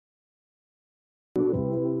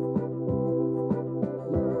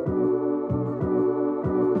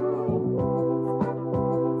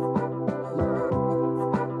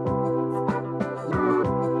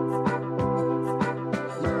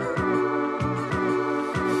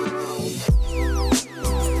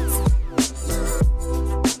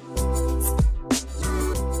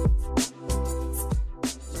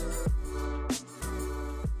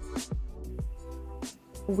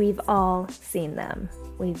We've all seen them.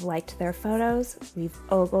 We've liked their photos, we've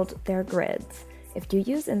ogled their grids. If you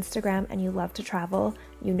use Instagram and you love to travel,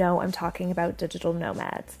 you know I'm talking about digital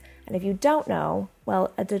nomads. And if you don't know,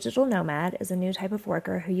 well, a digital nomad is a new type of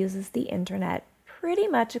worker who uses the internet pretty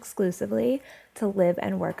much exclusively to live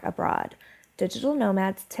and work abroad. Digital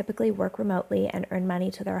nomads typically work remotely and earn money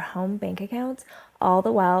to their home bank accounts, all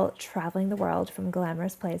the while traveling the world from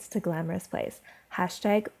glamorous place to glamorous place.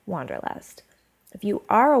 Hashtag Wanderlust. If you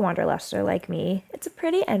are a Wanderluster like me, it's a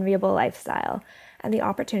pretty enviable lifestyle, and the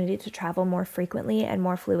opportunity to travel more frequently and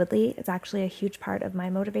more fluidly is actually a huge part of my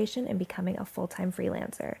motivation in becoming a full-time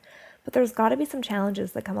freelancer. But there's got to be some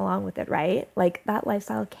challenges that come along with it, right? Like, that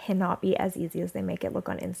lifestyle cannot be as easy as they make it look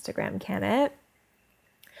on Instagram, can it?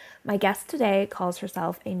 My guest today calls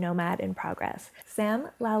herself a nomad in progress. Sam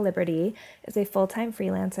Laliberte is a full-time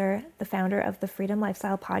freelancer, the founder of the Freedom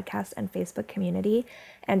Lifestyle podcast and Facebook community,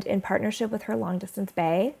 and in partnership with her long-distance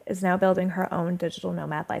bae, is now building her own digital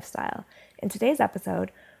nomad lifestyle. In today's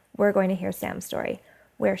episode, we're going to hear Sam's story,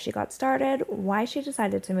 where she got started, why she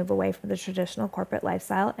decided to move away from the traditional corporate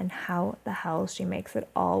lifestyle, and how the hell she makes it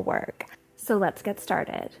all work. So let's get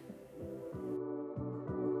started.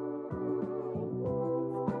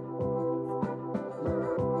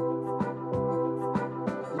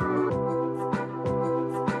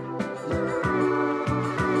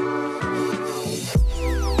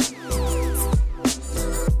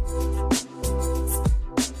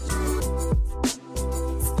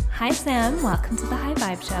 Hi, Sam. Welcome to the High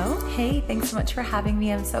Vibe Show. Hey, thanks so much for having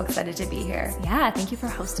me. I'm so excited to be here. Yeah, thank you for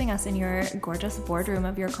hosting us in your gorgeous boardroom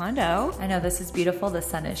of your condo. I know this is beautiful. The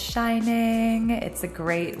sun is shining. It's a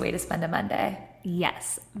great way to spend a Monday.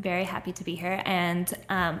 Yes, very happy to be here. And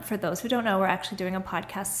for those who don't know, we're actually doing a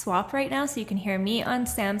podcast swap right now. So you can hear me on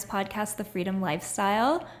Sam's podcast, The Freedom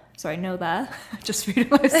Lifestyle. Sorry, just Freedom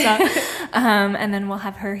Lifestyle. And then we'll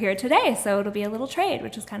have her here today. So it'll be a little trade,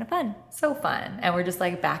 which is kind of fun. So fun. And we're just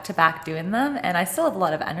like back to back doing them. And I still have a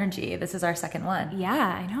lot of energy. This is our second one. Yeah,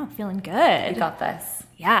 I know. I'm feeling good. We got this.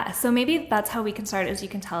 Yeah. So maybe that's how we can start, is you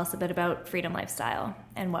can tell us a bit about Freedom Lifestyle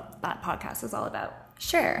and what that podcast is all about.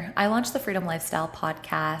 Sure. I launched the Freedom Lifestyle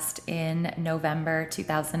podcast in November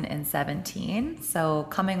 2017. So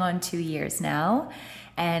coming on 2 years now.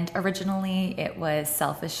 And originally it was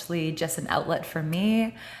selfishly just an outlet for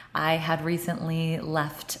me. I had recently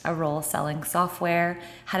left a role selling software,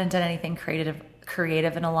 hadn't done anything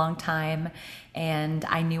creative in a long time, and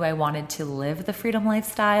I knew I wanted to live the freedom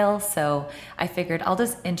lifestyle. So I figured I'll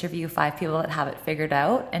just interview 5 people that have it figured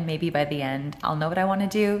out, and maybe by the end I'll know what I want to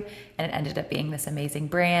do. And it ended up being this amazing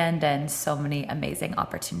brand, and so many amazing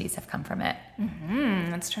opportunities have come from it.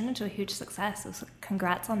 It's turned into a huge success. So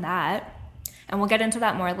congrats on that. And we'll get into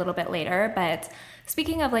that more a little bit later. But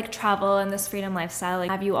speaking of like travel and this freedom lifestyle, like,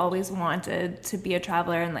 have you always wanted to be a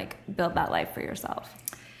traveler and like build that life for yourself?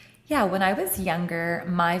 Yeah, when I was younger,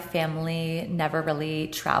 my family never really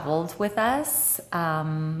traveled with us. Me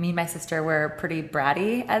and my sister were pretty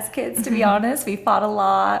bratty as kids, to be honest. We fought a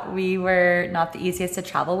lot. We were not the easiest to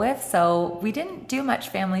travel with. So we didn't do much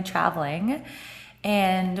family traveling.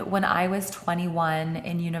 And when I was 21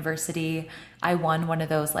 in university, I won one of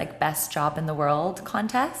those like best job in the world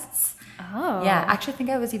contests. Oh. Yeah, actually I think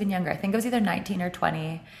I was even younger. I think I was either 19 or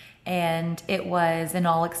 20. And it was an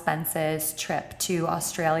all expenses trip to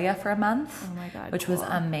Australia for a month. Oh my God, which cool. was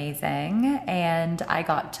amazing. And I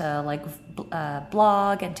got to like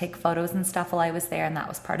blog and take photos and stuff while I was there. And that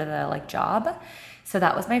was part of the like job. So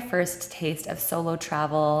that was my first taste of solo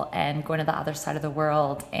travel and going to the other side of the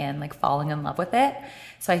world and like falling in love with it.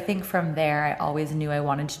 So I think from there, I always knew I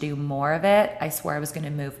wanted to do more of it. I swore I was going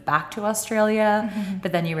to move back to Australia,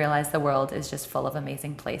 but then you realize the world is just full of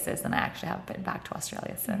amazing places. And I actually haven't been back to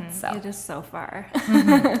Australia since. So It is so far.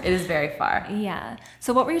 It is very far. Yeah.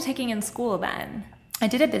 So what were you taking in school then? I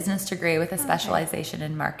did a business degree with a specialization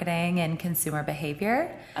in marketing and consumer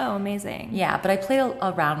behavior. Oh, amazing. Yeah, but I played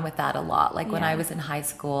around with that a lot. Like when I was in high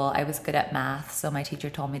school, I was good at math. So my teacher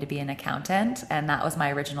told me to be an accountant, and that was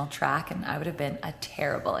my original track. And I would have been a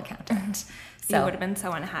terrible accountant. So you would have been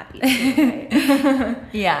so unhappy too, right?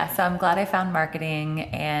 Yeah, so I'm glad I found marketing.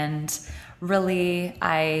 And really,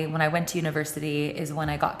 when I went to university is when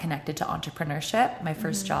I got connected to entrepreneurship. My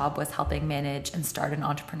first job was helping manage and start an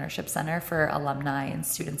entrepreneurship center for alumni and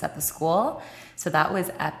students at the school. So that was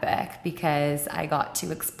epic because I got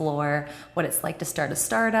to explore what it's like to start a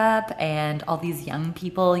startup and all these young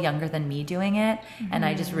people younger than me doing it. And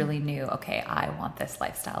I just really knew, okay, I want this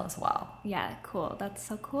lifestyle as well. Yeah, cool. That's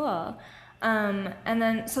so cool. And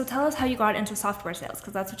then, so tell us how you got into software sales,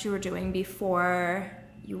 because that's what you were doing before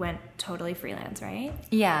you went totally freelance, right?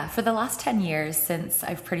 Yeah, for the last 10 years since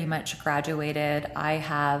I've pretty much graduated, I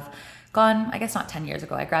have gone, I guess not 10 years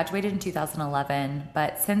ago, I graduated in 2011,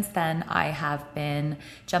 but since then I have been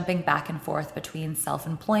jumping back and forth between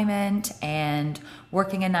self-employment and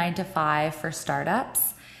working a 9 to 5 for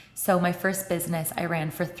startups. So my first business I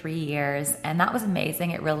ran for 3 years, and that was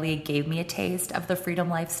amazing. It really gave me a taste of the freedom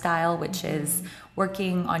lifestyle, which is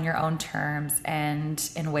working on your own terms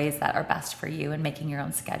and in ways that are best for you and making your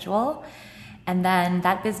own schedule. And then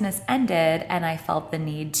that business ended, and I felt the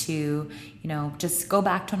need to, just go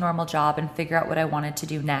back to a normal job and figure out what I wanted to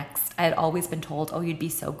do next. I had always been told, oh, you'd be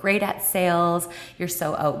so great at sales, you're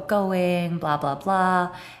so outgoing, blah, blah,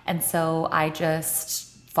 blah. And so I just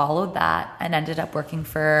followed that and ended up working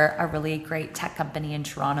for a really great tech company in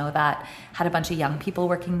Toronto that had a bunch of young people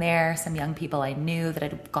working there, some young people I knew that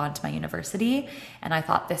had gone to my university. And I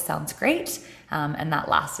thought, this sounds great. And that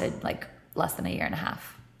lasted like less than a year and a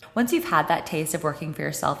half. Once you've had that taste of working for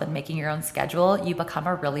yourself and making your own schedule, you become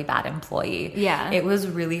a really bad employee. Yeah. It was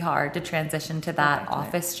really hard to transition to that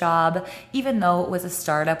office job. Even though it was a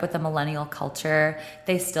startup with a millennial culture,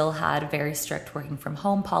 they still had very strict working from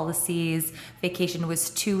home policies. Vacation was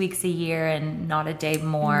 2 weeks a year and not a day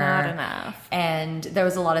more. Not enough. And there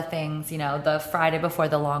was a lot of things, the Friday before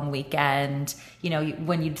the long weekend,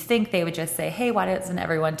 when you'd think they would just say, hey, why doesn't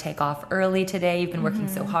everyone take off early today? You've been working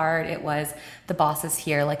so hard. It was, the boss is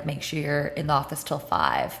here, make sure you're in the office till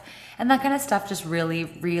 5. And that kind of stuff just really,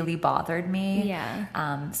 really bothered me.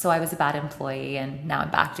 Yeah. So I was a bad employee, and now I'm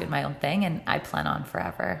back doing my own thing, and I plan on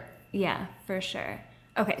forever. Yeah, for sure.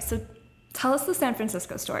 Okay, so tell us the San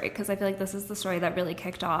Francisco story, because I feel like this is the story that really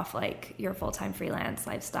kicked off your full-time freelance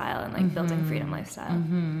lifestyle and building freedom lifestyle.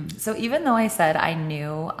 So even though I said I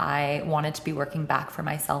knew I wanted to be working back for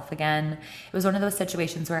myself again, it was one of those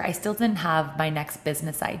situations where I still didn't have my next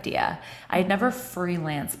business idea. I had never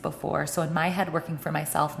freelanced before. So in my head, working for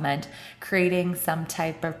myself meant creating some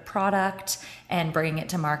type of product and bringing it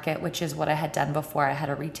to market, which is what I had done before. I had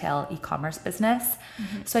a retail e-commerce business.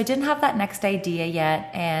 So I didn't have that next idea yet.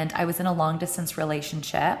 And I was in a long distance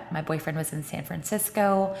relationship. My boyfriend was in San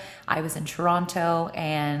Francisco. I was in Toronto,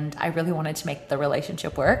 and I really wanted to make the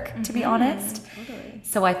relationship work, to be honest. Totally.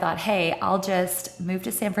 So I thought, hey, I'll just move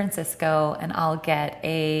to San Francisco and I'll get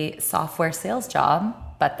a software sales job,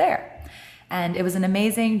 but there. And it was an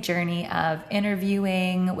amazing journey of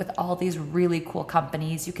interviewing with all these really cool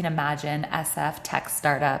companies. You can imagine SF tech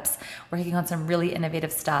startups working on some really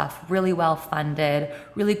innovative stuff, really well funded,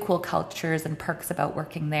 really cool cultures and perks about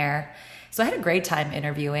working there. So I had a great time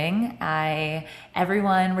interviewing.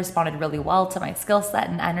 Everyone responded really well to my skill set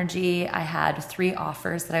and energy. I had 3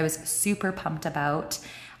 offers that I was super pumped about.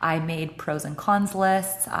 I made pros and cons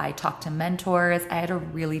lists. I talked to mentors. I had a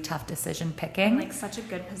really tough decision picking. Such a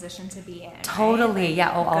good position to be in. Totally. Right?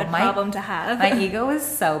 Yeah. Good problem to have. My ego was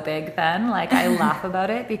so big then. I laugh about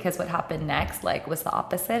it because what happened next, was the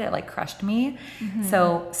opposite. It crushed me.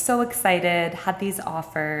 So excited, had these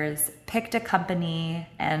offers, picked a company,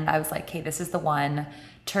 and I was like, hey, this is the one.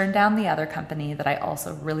 Turned down the other company that I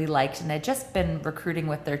also really liked and had just been recruiting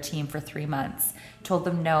with their team for 3 months. Told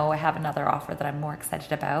them, no, I have another offer that I'm more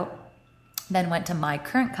excited about. Then went to my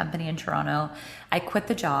current company in Toronto. I quit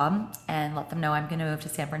the job and let them know I'm going to move to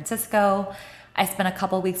San Francisco. I spent a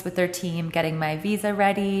couple weeks with their team getting my visa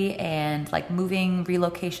ready and moving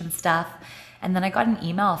relocation stuff. And then I got an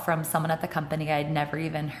email from someone at the company I'd never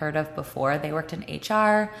even heard of before. They worked in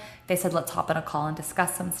HR. They said, let's hop on a call and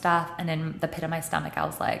discuss some stuff. And in the pit of my stomach, I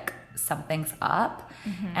was like, something's up.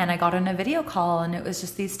 And I got on a video call, and it was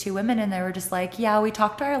just these 2 women, and they were just like, yeah, we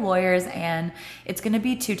talked to our lawyers, and it's going to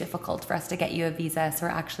be too difficult for us to get you a visa. So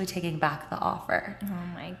we're actually taking back the offer. Oh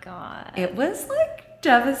my God. It was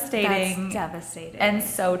devastating. That's devastating. And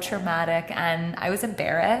so traumatic. And I was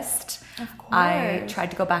embarrassed. Of course. I tried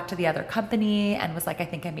to go back to the other company and was like, I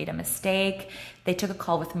think I made a mistake. They took a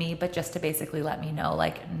call with me, but just to basically let me know,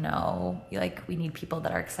 no, we need people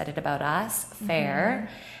that are excited about us. Fair.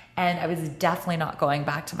 And I was definitely not going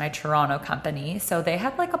back to my Toronto company. So they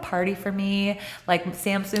had a party for me,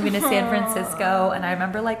 Sam's moving to San Francisco. And I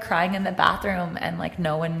remember crying in the bathroom, and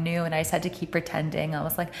no one knew. And I just had to keep pretending. I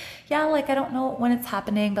was like, yeah, I don't know when it's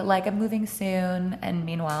happening, but I'm moving soon. And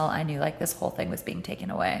meanwhile, I knew this whole thing was being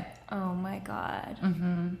taken away. Oh my God.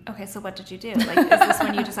 Okay, so what did you do? Is this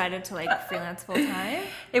when you decided to freelance full time?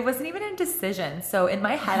 It wasn't even a decision. So in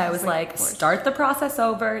my head, I was start the process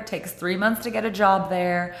over. It takes 3 months to get a job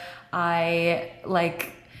there. I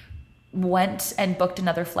went and booked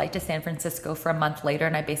another flight to San Francisco for a month later,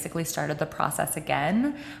 and I basically started the process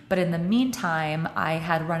again. But in the meantime, I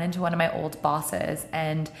had run into one of my old bosses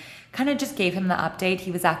and kind of just gave him the update.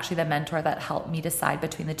 He was actually the mentor that helped me decide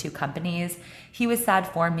between the two companies. He was sad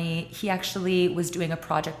for me. He actually was doing a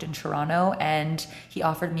project in Toronto, and he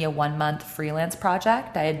offered me a 1-month freelance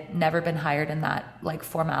project. I had never been hired in that like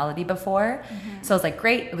formality before. So I was like,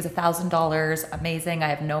 great. It was $1,000. Amazing. I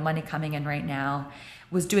have no money coming in right now.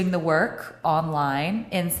 Was doing the work online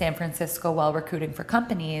in San Francisco while recruiting for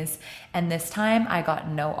companies. And this time I got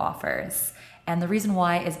no offers. And the reason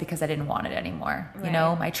why is because I didn't want it anymore. Right. You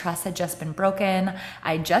know, my trust had just been broken.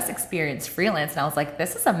 I just experienced freelance and I was like,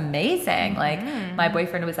 this is amazing. Like my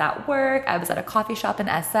boyfriend was at work. I was at a coffee shop in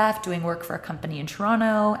SF doing work for a company in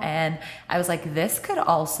Toronto. And I was like, this could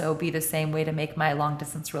also be the same way to make my long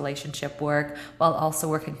distance relationship work while also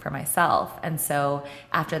working for myself. And so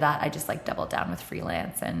after that, I just like doubled down with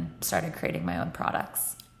freelance and started creating my own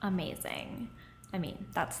products. Amazing. I mean,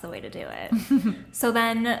 that's the way to do it. So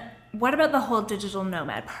then what about the whole digital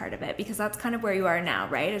nomad part of it? Because that's kind of where you are now,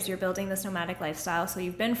 right? As you're building this nomadic lifestyle. So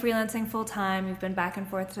you've been freelancing full time, you've been back and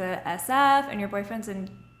forth to SF, and your boyfriend's in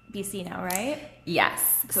BC now, right?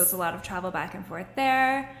 Yes. So it's a lot of travel back and forth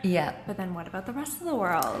there. Yeah. But then what about the rest of the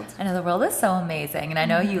world? I know the world is so amazing. And I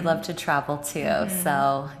know you love to travel too.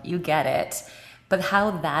 So you get it. But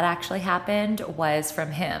how that actually happened was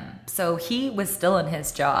from him. So he was still in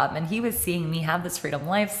his job and he was seeing me have this freedom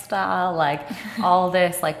lifestyle, like all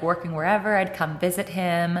this, like working wherever. I'd come visit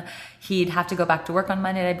him. He'd have to go back to work on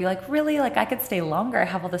Monday. And I'd be like, really? Like I could stay longer. I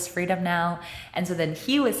have all this freedom now. And so then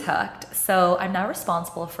he was hooked. So I'm now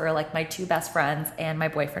responsible for like my 2 best friends and my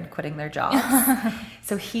boyfriend quitting their jobs.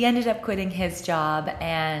 So he ended up quitting his job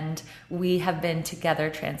and we have been together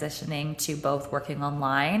transitioning to both working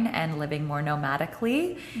online and living more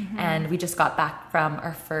nomadically. And we just got back from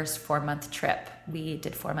our first 4-month trip. We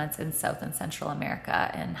did 4 months in South and Central America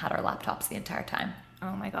and had our laptops the entire time.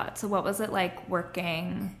 Oh my God. So what was it like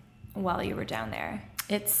working while you were down there?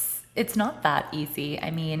 It's not that easy. I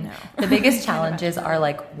mean, the biggest challenges are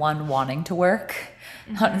like one, wanting to work.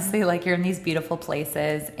 Honestly, like you're in these beautiful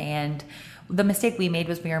places and the mistake we made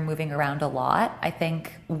was we were moving around a lot. I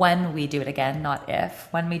think when we do it again, not if,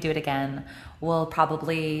 when we do it again,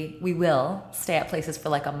 we will stay at places for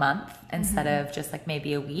like a month instead of just like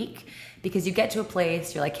maybe a week, because you get to a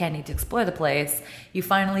place, you're like, okay, I need to explore the place. You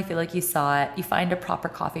finally feel like you saw it. You find a proper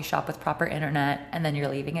coffee shop with proper internet and then you're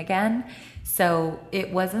leaving again. So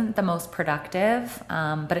it wasn't the most productive,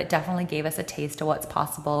 but it definitely gave us a taste of what's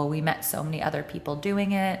possible. We met so many other people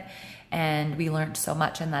doing it and we learned so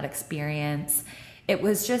much in that experience. It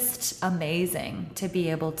was just amazing to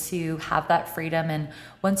be able to have that freedom. And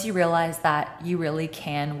once you realize that you really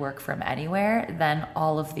can work from anywhere, then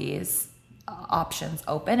all of these options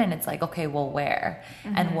open and it's like, okay, well, where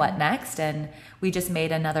and what next? And we just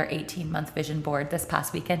made another 18-month vision board this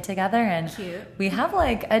past weekend together and Cute. We have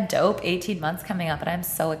like a dope 18 months coming up and I'm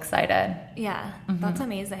so excited. Yeah, that's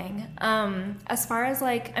amazing. As far as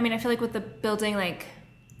like, I mean, I feel like with the building like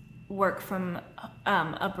work from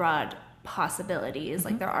abroad possibilities,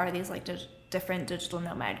 like there are these like different digital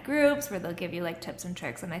nomad groups where they'll give you like tips and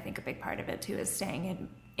tricks, and I think a big part of it too is staying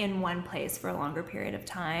in one place for a longer period of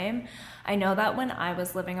time. I know that when I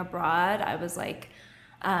was living abroad, I was like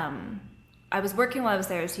I was working while I was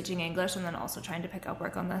there. I was teaching English and then also trying to pick up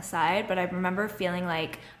work on the side, but I remember feeling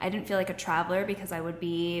like I didn't feel like a traveler because I would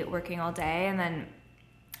be working all day and then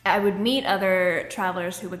I would meet other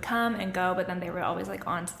travelers who would come and go, but then they were always like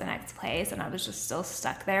on to the next place and I was just still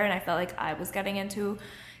stuck there, and I felt like I was getting into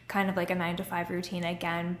kind of like a 9-to-5 routine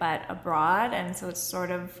again, but abroad. And so it's sort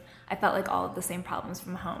of, I felt like all of the same problems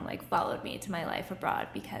from home like followed me to my life abroad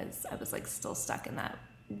because I was like still stuck in that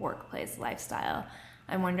workplace lifestyle.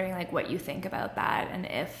 I'm wondering like what you think about that and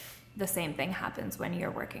if the same thing happens when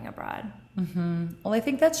you're working abroad. Well, I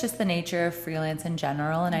think that's just the nature of freelance in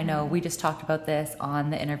general. And I know we just talked about this on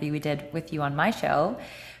the interview we did with you on my show,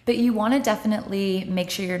 but you want to definitely make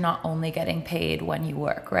sure you're not only getting paid when you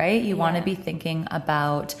work, right? You want to be thinking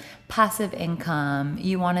about passive income.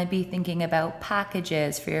 You want to be thinking about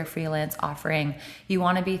packages for your freelance offering. You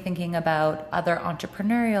want to be thinking about other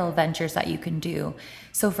entrepreneurial ventures that you can do.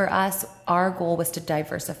 So for us, our goal was to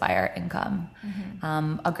diversify our income.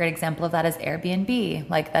 A great example of that is Airbnb.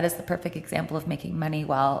 Like that is the perfect example of making money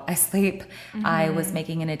while I sleep. I was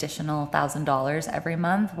making an additional $1,000 every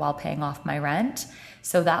month while paying off my rent.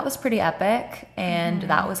 So that was pretty epic and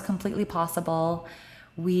that was completely possible.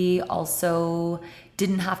 We also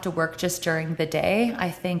didn't have to work just during the day. I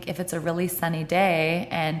think if it's a really sunny day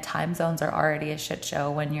and time zones are already a shit show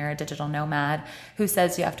when you're a digital nomad, who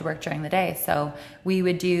says you have to work during the day? So we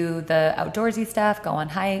would do the outdoorsy stuff, go on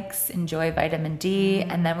hikes, enjoy vitamin D,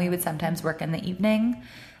 and then we would sometimes work in the evening.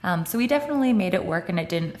 So we definitely made it work, and it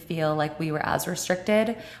didn't feel like we were as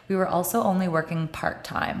restricted. We were also only working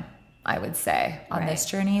part-time, I would say, on this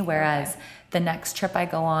journey, whereas the next trip I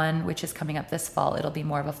go on, which is coming up this fall, it'll be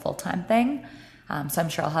more of a full-time thing. So I'm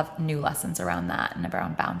sure I'll have new lessons around that and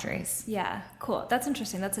around boundaries. Yeah, cool. That's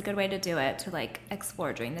interesting. That's a good way to do it, to like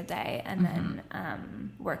explore during the day and then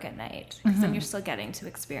work at night. Because then you're still getting to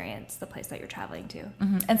experience the place that you're traveling to.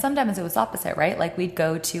 And sometimes it was opposite, right? Like we'd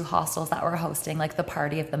go to hostels that were hosting like the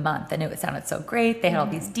party of the month, and it sounded so great. They had all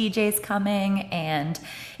these DJs coming, and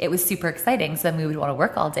it was super exciting. So then we would want to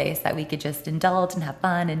work all day so that we could just indulge and have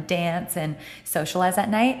fun and dance and socialize at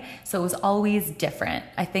night. So it was always different.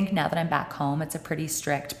 I think now that I'm back home, it's a pretty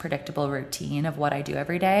strict, predictable routine of what I do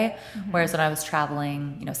every day. Whereas when I was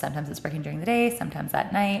traveling, you know, sometimes it's working during the day, sometimes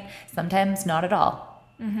at night, sometimes not at all.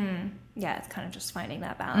 Yeah, it's kind of just finding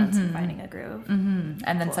that balance and finding a groove.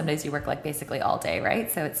 And then some days you work like basically all day,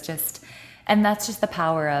 right? So it's just, and that's just the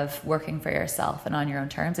power of working for yourself and on your own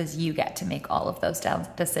terms, is you get to make all of those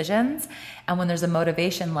decisions. And when there's a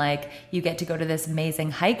motivation, like you get to go to this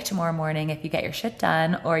amazing hike tomorrow morning if you get your shit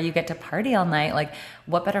done, or you get to party all night, like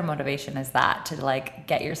what better motivation is that to like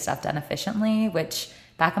get your stuff done efficiently? Which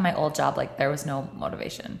back in my old job, like there was no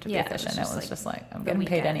motivation to be efficient. It was just like I'm getting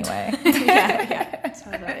paid anyway. yeah,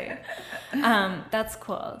 totally. That's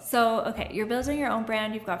cool. So, okay, you're building your own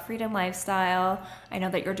brand. You've got Freedom Lifestyle. I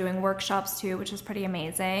know that you're doing workshops too, which is pretty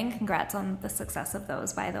amazing. Congrats on the success of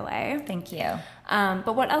those, by the way. Thank you.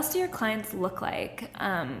 But what else do your clients look like?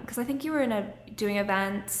 Because I think you were doing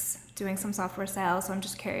events, doing some software sales. So I'm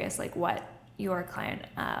just curious, like what your client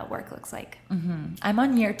work looks like. I'm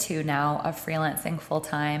on year 2 now of freelancing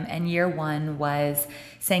full-time, and year 1 was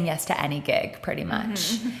saying yes to any gig, pretty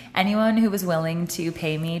much. Anyone who was willing to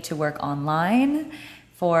pay me to work online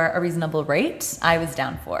for a reasonable rate, I was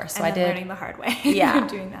down for. So and learning the hard way.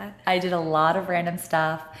 Doing that. I did a lot of random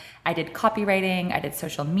stuff. I did copywriting, I did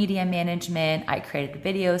social media management, I created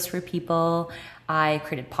videos for people, I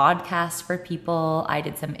created podcasts for people, I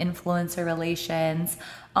did some influencer relations,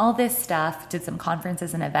 all this stuff, did some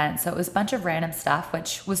conferences and events. So it was a bunch of random stuff,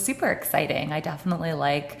 which was super exciting. I definitely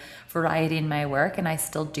like variety in my work, and I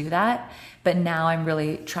still do that. But now I'm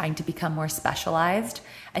really trying to become more specialized.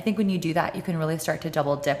 I think when you do that, you can really start to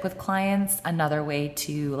double dip with clients. Another way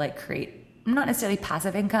to like create not necessarily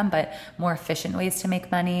passive income, but more efficient ways to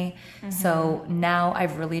make money. So now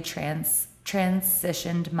I've really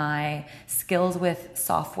transitioned my skills with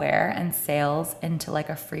software and sales into like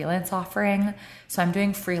a freelance offering. So I'm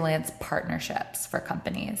doing freelance partnerships for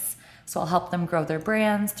companies. So I'll help them grow their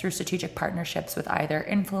brands through strategic partnerships with either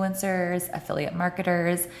influencers, affiliate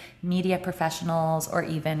marketers, media professionals, or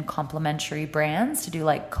even complementary brands to do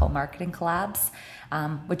like co-marketing collabs.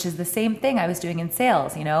 Which is the same thing I was doing in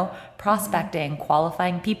sales, you know, prospecting,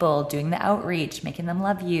 qualifying people, doing the outreach, making them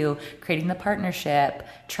love you, creating the partnership,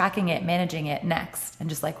 tracking it, managing it next, and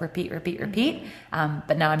just like repeat.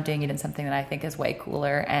 But now I'm doing it in something that I think is way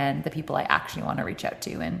cooler and the people I actually want to reach out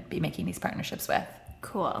to and be making these partnerships with.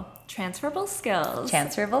 Cool. Transferable skills.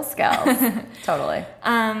 Totally.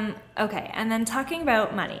 Okay. And then talking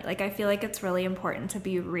about money, like I feel like it's really important to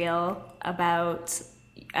be real about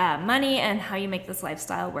money and how you make this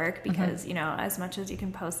lifestyle work, because you know, as much as you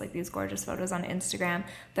can post like these gorgeous photos on Instagram,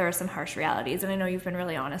 there are some harsh realities, and I know you've been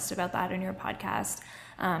really honest about that in your podcast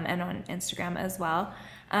and on Instagram as well.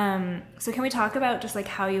 So can we talk about just like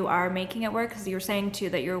how you are making it work? Because you were saying too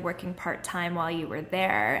that you were working part-time while you were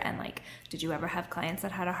there, and like did you ever have clients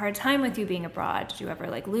that had a hard time with you being abroad? Did you ever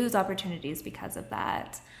like lose opportunities because of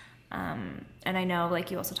that? And I know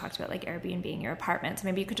like you also talked about like Airbnb your apartment. So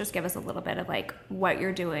maybe you could just give us a little bit of like what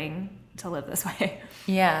you're doing to live this way.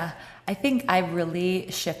 Yeah, I think I've really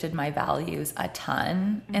shifted my values a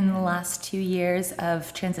ton in the last 2 years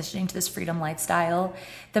of transitioning to this freedom lifestyle.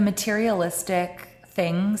 The materialistic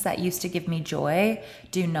things that used to give me joy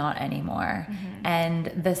do not anymore. And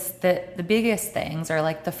the biggest things, or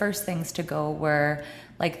like the first things to go, were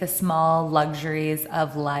like the small luxuries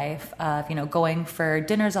of life, of, you know, going for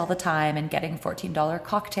dinners all the time and getting $14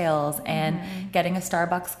 cocktails and getting a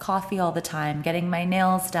Starbucks coffee all the time, getting my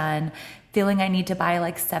nails done, feeling I need to buy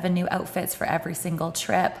like 7 new outfits for every single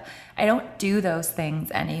trip. I don't do those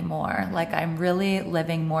things anymore. Like I'm really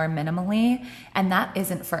living more minimally, and that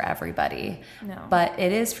isn't for everybody. No. But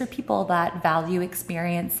it is for people that value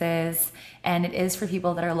experiences, and it is for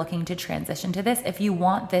people that are looking to transition to this. If you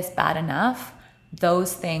want this bad enough,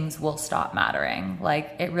 those things will stop mattering.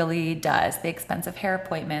 Like it really does. The expensive hair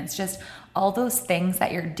appointments, just all those things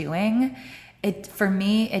that you're doing, for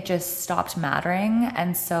me, it just stopped mattering.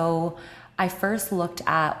 And so I first looked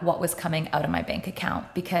at what was coming out of my bank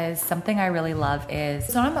account, because something I really love is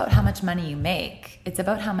it's not about how much money you make, it's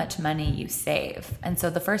about how much money you save. And so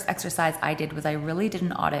the first exercise I did was I really did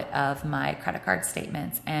an audit of my credit card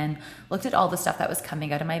statements and looked at all the stuff that was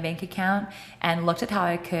coming out of my bank account and looked at how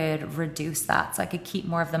I could reduce that so I could keep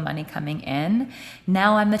more of the money coming in.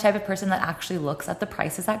 Now I'm the type of person that actually looks at the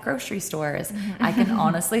prices at grocery stores. I can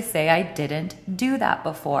honestly say I didn't do that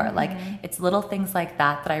before. Like it's little things like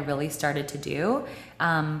that that I really started to do.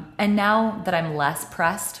 And now that I'm less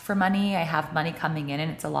pressed for money, I have money coming in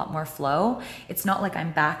and it's a lot more flow. It's not like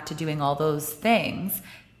I'm back to doing all those things.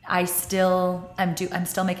 I'm still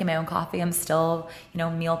making my own coffee. I'm still,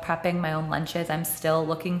 meal prepping my own lunches. I'm still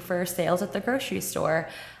looking for sales at the grocery store.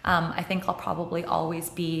 I think I'll probably always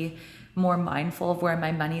be more mindful of where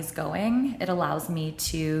my money's going. It allows me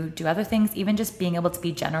to do other things, even just being able to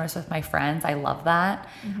be generous with my friends. I love that.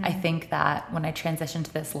 I think that when I transitioned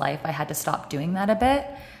to this life, I had to stop doing that a bit.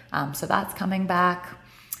 So that's coming back.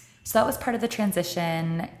 So that was part of the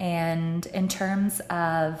transition. And in terms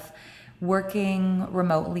of working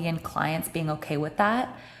remotely and clients being okay with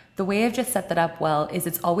that, the way I've just set that up well is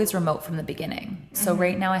it's always remote from the beginning. So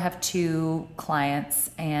right now I have 2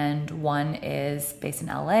 clients, and one is based in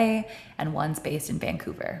LA and one's based in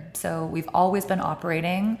Vancouver. So we've always been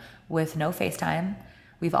operating with no FaceTime.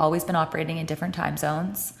 We've always been operating in different time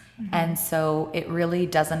zones. And so it really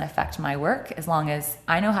doesn't affect my work as long as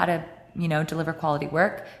I know how to, deliver quality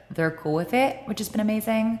work. They're cool with it, which has been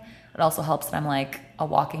amazing. It also helps that I'm like a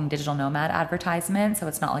walking digital nomad advertisement. So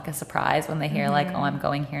it's not like a surprise when they hear like, oh, I'm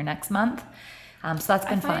going here next month. So that's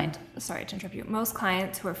been fine. Sorry to interrupt you. Most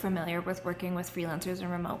clients who are familiar with working with freelancers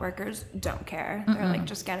and remote workers don't care. They're like,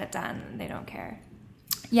 just get it done. They don't care.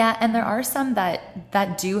 Yeah, and there are some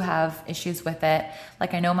that do have issues with it.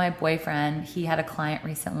 Like I know my boyfriend, he had a client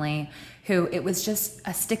recently who it was just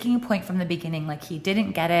a sticking point from the beginning. Like he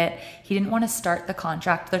didn't get it. He didn't want to start the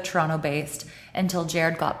contract, they're Toronto based, until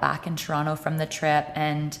Jared got back in Toronto from the trip.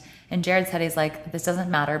 And Jared said, he's like, this doesn't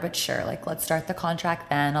matter, but sure, like let's start the contract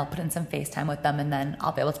then. I'll put in some FaceTime with them and then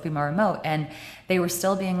I'll be able to be more remote. And they were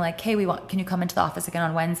still being like, hey, can you come into the office again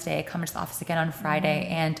on Wednesday? Come into the office again on Friday.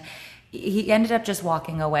 And he ended up just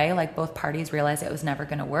walking away. Like both parties realized it was never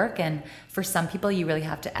going to work. And for some people, you really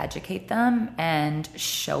have to educate them and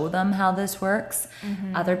show them how this works.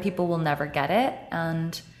 Other people will never get it.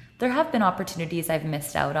 And there have been opportunities I've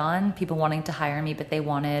missed out on, people wanting to hire me, but they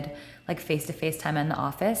wanted like face-to-face time in the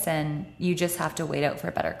office, and you just have to wait out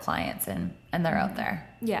for better clients, and they're out there.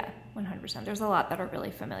 Yeah, 100%. There's a lot that are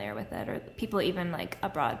really familiar with it, or people even like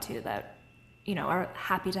abroad too that are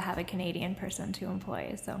happy to have a Canadian person to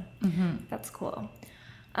employ. So that's cool.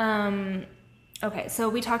 Okay, so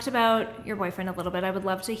we talked about your boyfriend a little bit. I would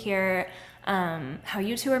love to hear how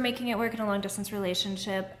you two are making it work in a long distance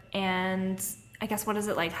relationship, and I guess what is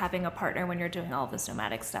it like having a partner when you're doing all this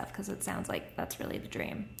nomadic stuff? Because it sounds like that's really the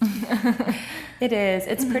dream. It is.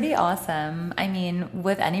 It's pretty awesome. I mean,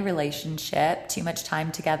 with any relationship, too much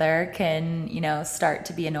time together can, start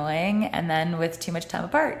to be annoying. And then with too much time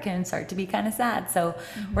apart can start to be kind of sad. So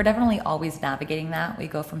we're definitely always navigating that. We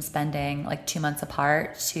go from spending like 2 months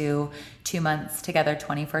apart to 2 months together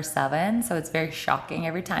 24/7. So it's very shocking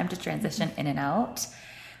every time to transition in and out.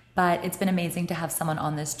 But it's been amazing to have someone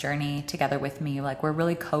on this journey together with me. Like we're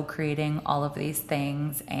really co-creating all of these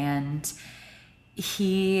things, and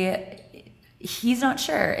he's not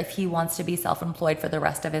sure if he wants to be self-employed for the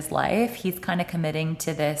rest of his life. He's kind of committing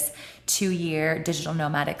to this 2-year digital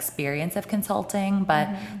nomad experience of consulting, but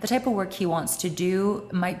the type of work he wants to do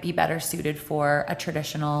might be better suited for a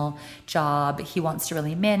traditional job. He wants to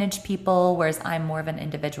really manage people, whereas I'm more of an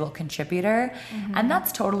individual contributor. And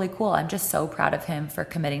that's totally cool. I'm just so proud of him for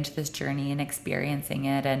committing to this journey and experiencing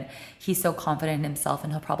it. And he's so confident in himself,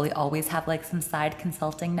 and he'll probably always have like some side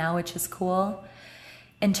consulting now, which is cool.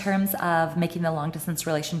 In terms of making the long distance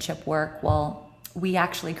relationship work, well, we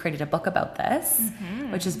actually created a book about this,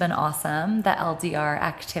 which has been awesome, the LDR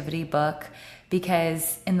activity book,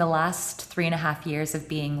 because in the last 3.5 years of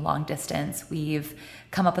being long distance, we've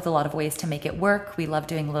come up with a lot of ways to make it work. We love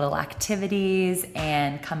doing little activities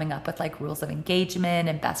and coming up with like rules of engagement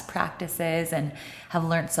and best practices, and have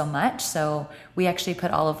learned so much. So we actually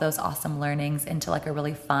put all of those awesome learnings into like a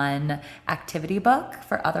really fun activity book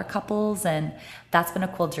for other couples. And that's been a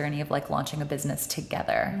cool journey of like launching a business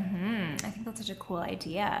together. I think that's such a cool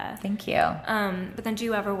idea. Thank you. But then do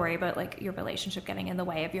you ever worry about like your relationship getting in the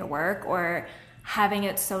way of your work, or having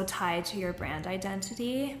it so tied to your brand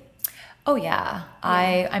identity? Oh yeah.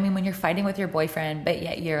 I mean, when you're fighting with your boyfriend, but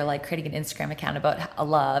yet you're like creating an Instagram account about a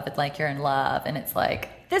love, it's like you're in love and it's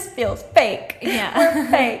like, this feels fake. Yeah. We're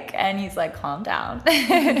fake. And he's like, calm down.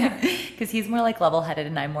 Because he's more like level-headed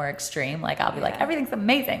and I'm more extreme. Like I'll be like, everything's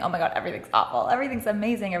amazing. Oh my God, everything's awful. Everything's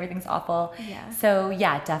amazing. Everything's awful. Yeah. So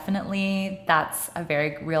yeah, definitely that's a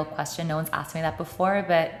very real question. No one's asked me that before,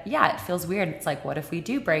 but yeah, it feels weird. It's like, what if we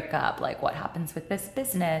do break up? Like what happens with this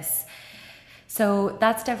business? So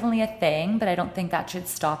that's definitely a thing, but I don't think that should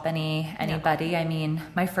stop anybody. No. I mean,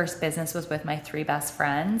 my first business was with my 3 best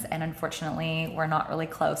friends, and unfortunately, we're not really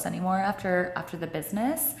close anymore after the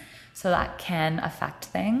business. So that can affect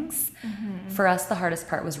things. Mm-hmm. For us, the hardest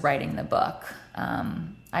part was writing the book.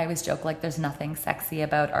 I always joke like there's nothing sexy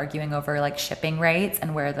about arguing over like shipping rates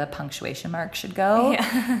and where the punctuation mark should go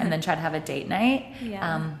and then try to have a date night.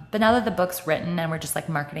 Yeah. But now that the book's written and we're just like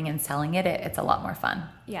marketing and selling it's a lot more fun.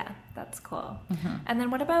 Yeah, that's cool. Mm-hmm. And then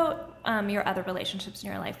what about your other relationships in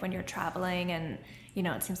your life when you're traveling and, you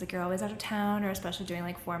know, it seems like you're always out of town or especially doing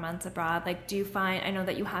like 4 months abroad. Like, do you find, I know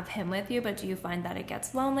that you have him with you, but do you find that it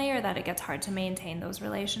gets lonely or that it gets hard to maintain those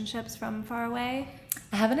relationships from far away?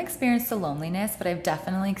 I haven't experienced the loneliness, but I've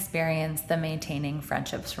definitely experienced the maintaining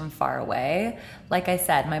friendships from far away. Like I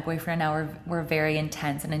said, my boyfriend and I were very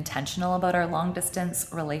intense and intentional about our long distance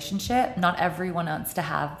relationship. Not everyone wants to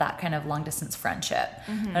have that kind of long distance friendship.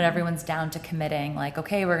 Mm-hmm. Not everyone's down to committing like,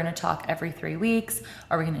 okay, we're going to talk every 3 weeks,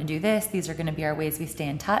 or we're going to do this. These are going to be our ways we stay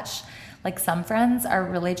in touch. Like some friends are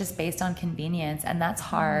really just based on convenience, and that's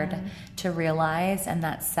hard to realize, and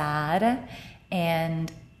that's sad. And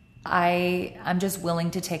I'm just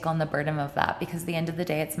willing to take on the burden of that because at the end of the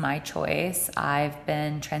day, it's my choice. I've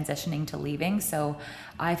been transitioning to leaving, so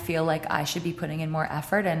I feel like I should be putting in more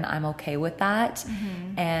effort, and I'm okay with that.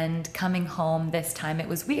 Mm-hmm. And coming home this time, it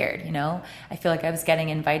was weird, you know? I feel like I was getting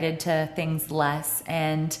invited to things less,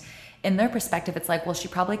 and in their perspective, it's like, well, she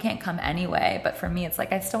probably can't come anyway. But for me, it's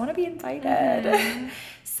like, I still want to be invited. Mm-hmm.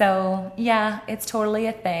 So yeah, it's totally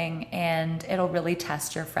a thing, and it'll really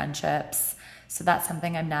test your friendships. So that's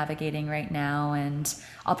something I'm navigating right now, and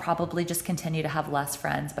I'll probably just continue to have less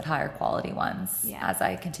friends, but higher quality ones as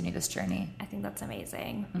I continue this journey. I think that's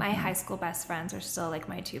amazing. Mm-hmm. My high school best friends are still like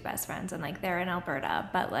my 2 best friends, and like they're in Alberta,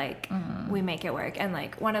 but like we make it work. And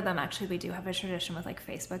like one of them, actually, we do have a tradition with like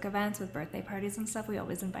Facebook events with birthday parties and stuff. We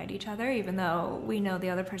always invite each other, even though we know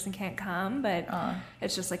the other person can't come, but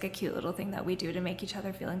it's just like a cute little thing that we do to make each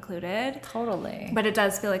other feel included. Totally. But it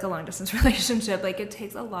does feel like a long distance relationship. Like it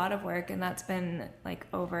takes a lot of work, and that's been like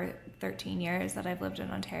over 13 years that I've lived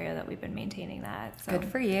in Ontario that we've been maintaining that. So good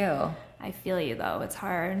for you. I feel you though. It's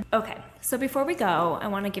hard. Okay. So before we go, I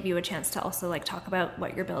want to give you a chance to also like talk about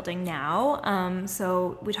what you're building now.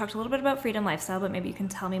 So we talked a little bit about Freedom Lifestyle, but maybe you can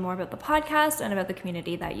tell me more about the podcast and about the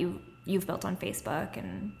community that you've built on Facebook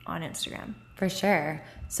and on Instagram. For sure.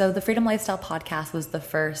 So the Freedom Lifestyle podcast was the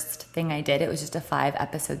first thing I did. It was just a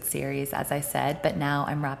 5-episode series, as I said, but now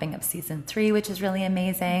I'm wrapping up season 3, which is really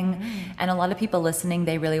amazing. Mm-hmm. And a lot of people listening,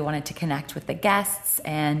 they really wanted to connect with the guests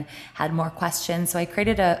and had more questions. So I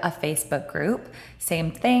created a Facebook group.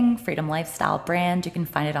 Same thing, Freedom Lifestyle brand. You can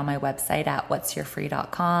find it on my website at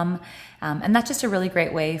whatsyourfree.com. And that's just a really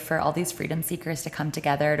great way for all these freedom seekers to come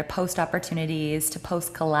together, to post opportunities, to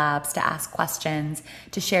post collabs, to ask questions,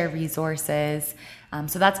 to share resources.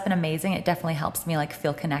 So that's been amazing. It definitely helps me like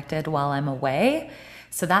feel connected while I'm away.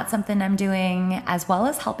 So that's something I'm doing, as well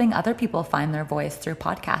as helping other people find their voice through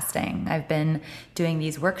podcasting. I've been doing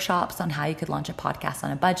these workshops on how you could launch a podcast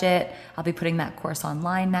on a budget. I'll be putting that course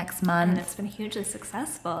online next month. And it's been hugely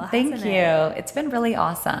successful. Thank you. It's been really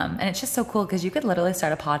awesome. And it's just so cool because you could literally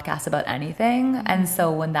start a podcast about anything. Mm-hmm. And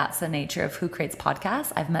so when that's the nature of who creates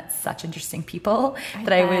podcasts, I've met such interesting people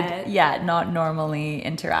I would, not normally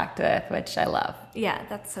interact with, which I love. Yeah,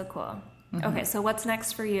 that's so cool. Mm-hmm. Okay, so what's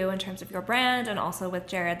next for you in terms of your brand and also with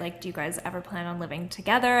Jared? Like, do you guys ever plan on living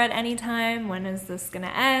together at any time? When is this going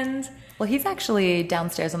to end? Well, he's actually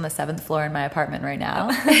downstairs on the 7th floor in my apartment right now.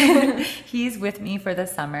 Oh. He's with me for the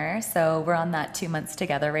summer, so we're on that 2 months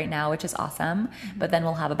together right now, which is awesome. Mm-hmm. But then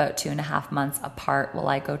we'll have about 2.5 months apart while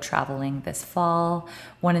I go traveling this fall.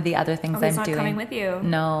 One of the other things I'm doing... He's not coming with you?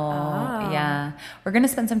 No, yeah. We're going to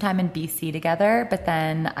spend some time in BC together, but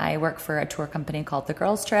then I work for a tour company called The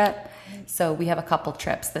Girls Trip. So we have a couple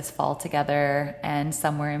trips this fall together, and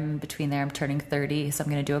somewhere in between there I'm turning 30, so I'm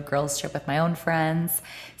going to do a girls trip with my own friends.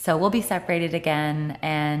 So we'll be separated again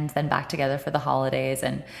and then back together for the holidays,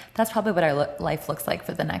 and that's probably what our life looks like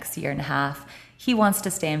for the next 1.5 years. He wants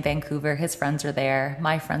to stay in Vancouver. His friends are there.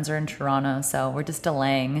 My friends are in Toronto, so we're just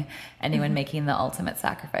delaying anyone making the ultimate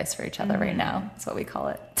sacrifice for each other right now. That's what we call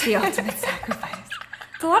it. The ultimate sacrifice.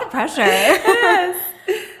 It's a lot of pressure. Yes.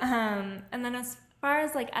 And then as far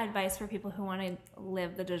as like advice for people who want to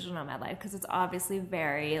live the digital nomad life, because it's obviously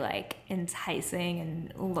very like enticing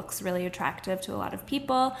and looks really attractive to a lot of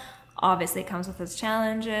people. Obviously, it comes with its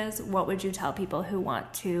challenges. What would you tell people who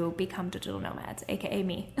want to become digital nomads, aka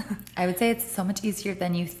me? I would say it's so much easier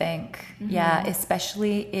than you think. Yeah,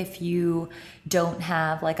 especially if you don't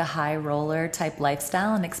have like a high roller type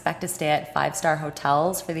lifestyle and expect to stay at 5-star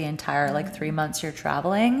hotels for the entire like 3 months you're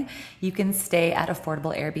traveling. You can stay at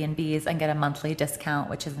affordable Airbnbs and get a monthly discount,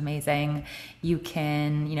 which is amazing. You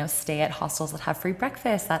can, stay at hostels that have free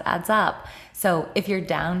breakfast. That adds up. So if you're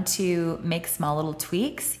down to make small little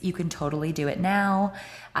tweaks, you can totally do it now.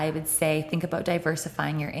 I would say think about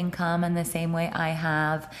diversifying your income in the same way I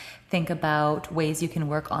have. Think about ways you can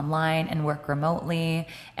work online and work remotely.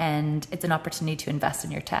 And it's an opportunity to invest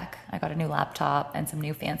in your tech. I got a new laptop and some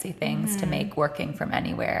new fancy things to make working from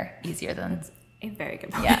anywhere easier than... That's a very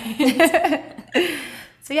good point. Yeah.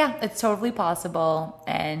 So yeah, it's totally possible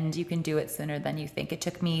and you can do it sooner than you think. It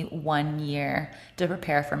took me 1 year to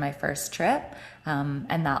prepare for my first trip.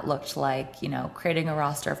 And that looked like, creating a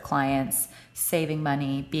roster of clients, saving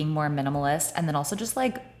money, being more minimalist, and then also just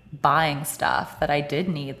like buying stuff that I did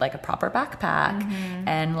need, like a proper backpack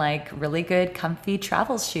and like really good comfy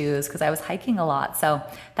travel shoes because I was hiking a lot. So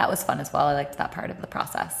that was fun as well. I liked that part of the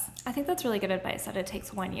process. I think that's really good advice that it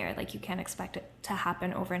takes 1 year. Like you can't expect it to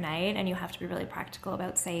happen overnight and you have to be really practical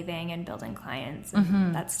about saving and building clients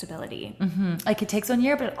and that stability. Like it takes 1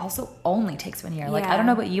 year, but it also only takes 1 year. Like I don't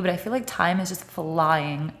know about you, but I feel like time is just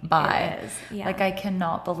flying by. It is, yeah. Like I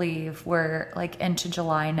cannot believe we're like into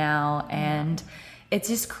July now and it's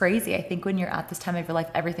just crazy. I think when you're at this time of your life,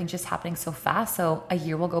 everything's just happening so fast. So a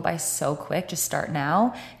year will go by so quick. Just start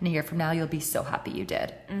now. And a year from now, you'll be so happy you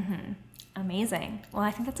did. Amazing. Well,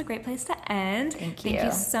 I think that's a great place to end. Thank you. Thank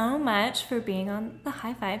you so much for being on the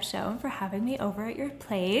High Five Show and for having me over at your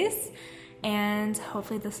place. And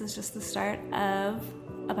hopefully this is just the start of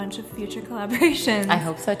a bunch of future collaborations. I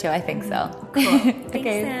hope so too. I think so. Cool. Thanks,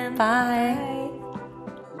 Okay, Sam. bye.